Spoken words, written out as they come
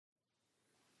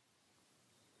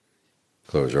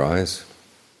Close your eyes,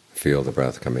 feel the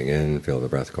breath coming in, feel the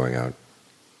breath going out,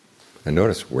 and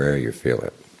notice where you feel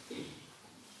it.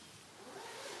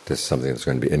 This is something that's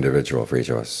going to be individual for each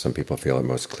of us. Some people feel it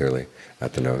most clearly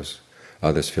at the nose.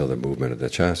 Others feel the movement of the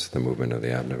chest, the movement of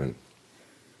the abdomen.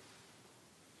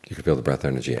 You can feel the breath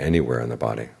energy anywhere in the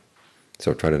body.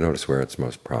 So try to notice where it's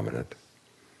most prominent.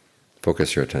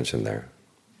 Focus your attention there.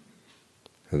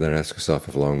 And then ask yourself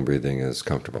if long breathing is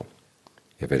comfortable.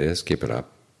 If it is, keep it up.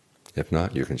 If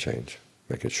not, you can change.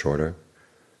 Make it shorter,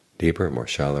 deeper, more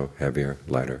shallow, heavier,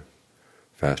 lighter,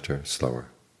 faster, slower.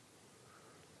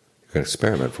 You can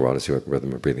experiment for a while to see what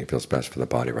rhythm of breathing feels best for the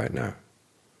body right now.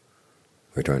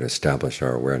 We're trying to establish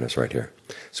our awareness right here,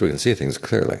 so we can see things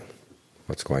clearly,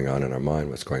 what's going on in our mind,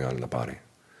 what's going on in the body.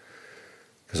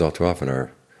 Because all too often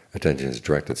our attention is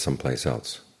directed someplace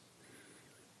else.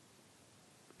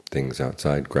 Things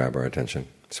outside grab our attention,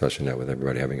 especially now with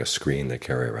everybody having a screen they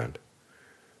carry around.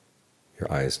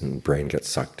 Your eyes and brain get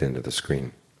sucked into the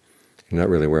screen. You're not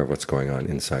really aware of what's going on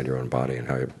inside your own body and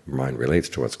how your mind relates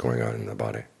to what's going on in the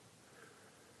body.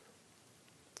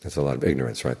 There's a lot of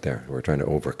ignorance right there. We're trying to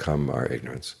overcome our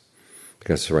ignorance,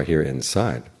 because it's right here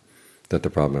inside that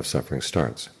the problem of suffering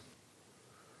starts.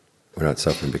 We're not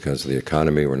suffering because of the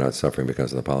economy, we're not suffering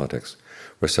because of the politics.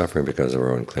 We're suffering because of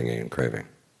our own clinging and craving.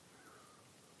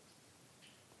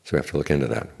 So we have to look into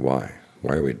that. Why?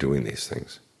 Why are we doing these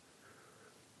things?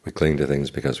 We cling to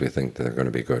things because we think they're going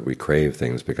to be good. We crave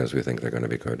things because we think they're going to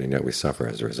be good, and yet we suffer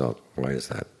as a result. Why is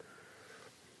that?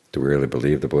 Do we really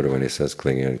believe the Buddha when he says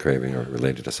clinging and craving are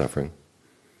related to suffering?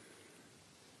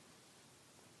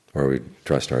 Or we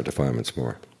trust our defilements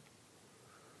more?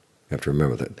 You have to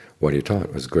remember that what he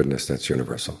taught was goodness that's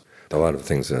universal. A lot of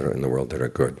things that are in the world that are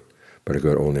good, but are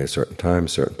good only at certain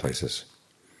times, certain places.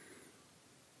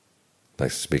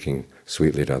 Like speaking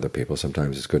sweetly to other people.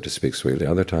 Sometimes it's good to speak sweetly,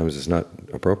 other times it's not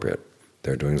appropriate.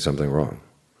 They're doing something wrong.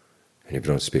 And if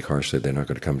you don't speak harshly, they're not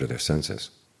going to come to their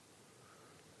senses.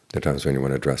 There are times when you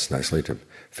want to dress nicely to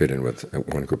fit in with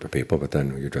one group of people, but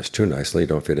then when you dress too nicely, you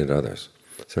don't fit into others.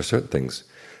 So there are certain things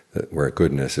where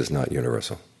goodness is not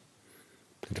universal.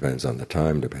 It depends on the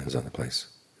time, depends on the place.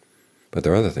 But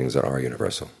there are other things that are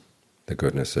universal. The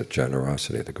goodness of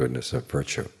generosity, the goodness of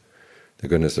virtue, the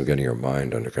goodness of getting your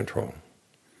mind under control.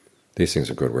 These things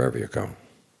are good wherever you go.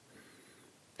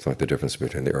 It's like the difference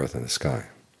between the earth and the sky.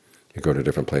 You go to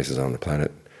different places on the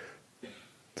planet,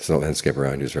 the landscape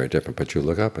around you is very different, but you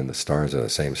look up and the stars are the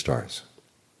same stars.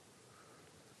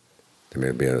 There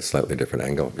may be a slightly different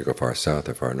angle if you go far south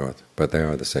or far north, but they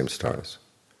are the same stars.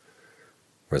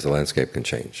 Whereas the landscape can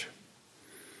change.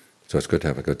 So it's good to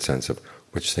have a good sense of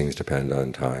which things depend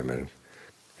on time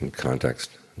and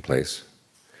context and place,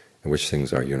 and which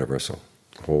things are universal.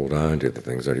 Hold on to the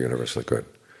things that are universally good,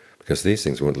 because these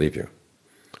things won't leave you.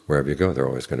 Wherever you go, they're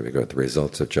always going to be good. The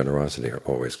results of generosity are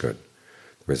always good.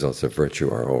 The results of virtue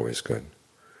are always good.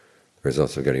 The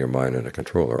results of getting your mind under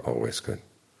control are always good.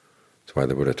 That's why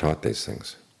the Buddha taught these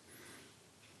things.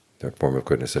 They're a form of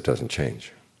goodness that doesn't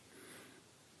change.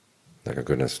 Like a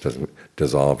goodness doesn't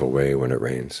dissolve away when it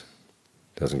rains,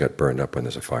 doesn't get burned up when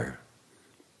there's a fire.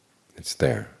 It's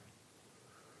there.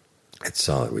 It's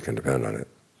solid, we can depend on it.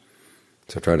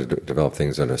 So try to develop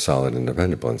things that are solid and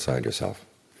dependable inside yourself,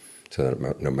 so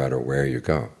that no matter where you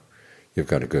go, you've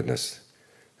got a goodness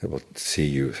that will see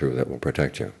you through, that will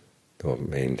protect you, that will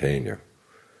maintain you.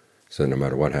 So no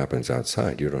matter what happens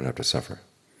outside, you don't have to suffer,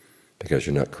 because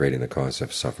you're not creating the cause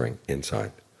of suffering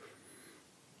inside.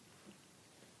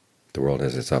 The world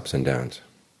has its ups and downs.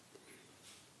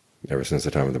 Ever since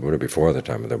the time of the Buddha, before the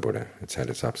time of the Buddha, it's had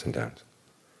its ups and downs.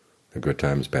 The good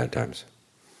times, bad times.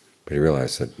 But you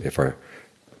realize that if our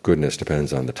goodness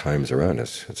depends on the times around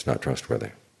us, it's not trustworthy.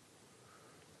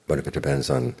 But if it depends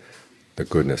on the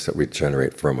goodness that we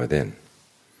generate from within,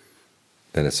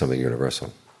 then it's something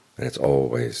universal, and it's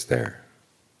always there.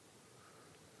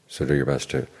 So do your best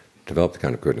to develop the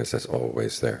kind of goodness that's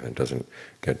always there and doesn't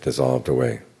get dissolved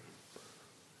away,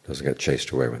 doesn't get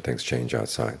chased away when things change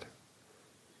outside.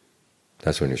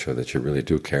 That's when you show that you really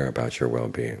do care about your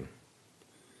well-being.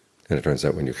 And it turns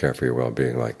out when you care for your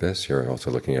well-being like this, you're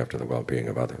also looking after the well-being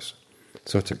of others.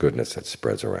 So it's a goodness that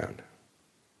spreads around.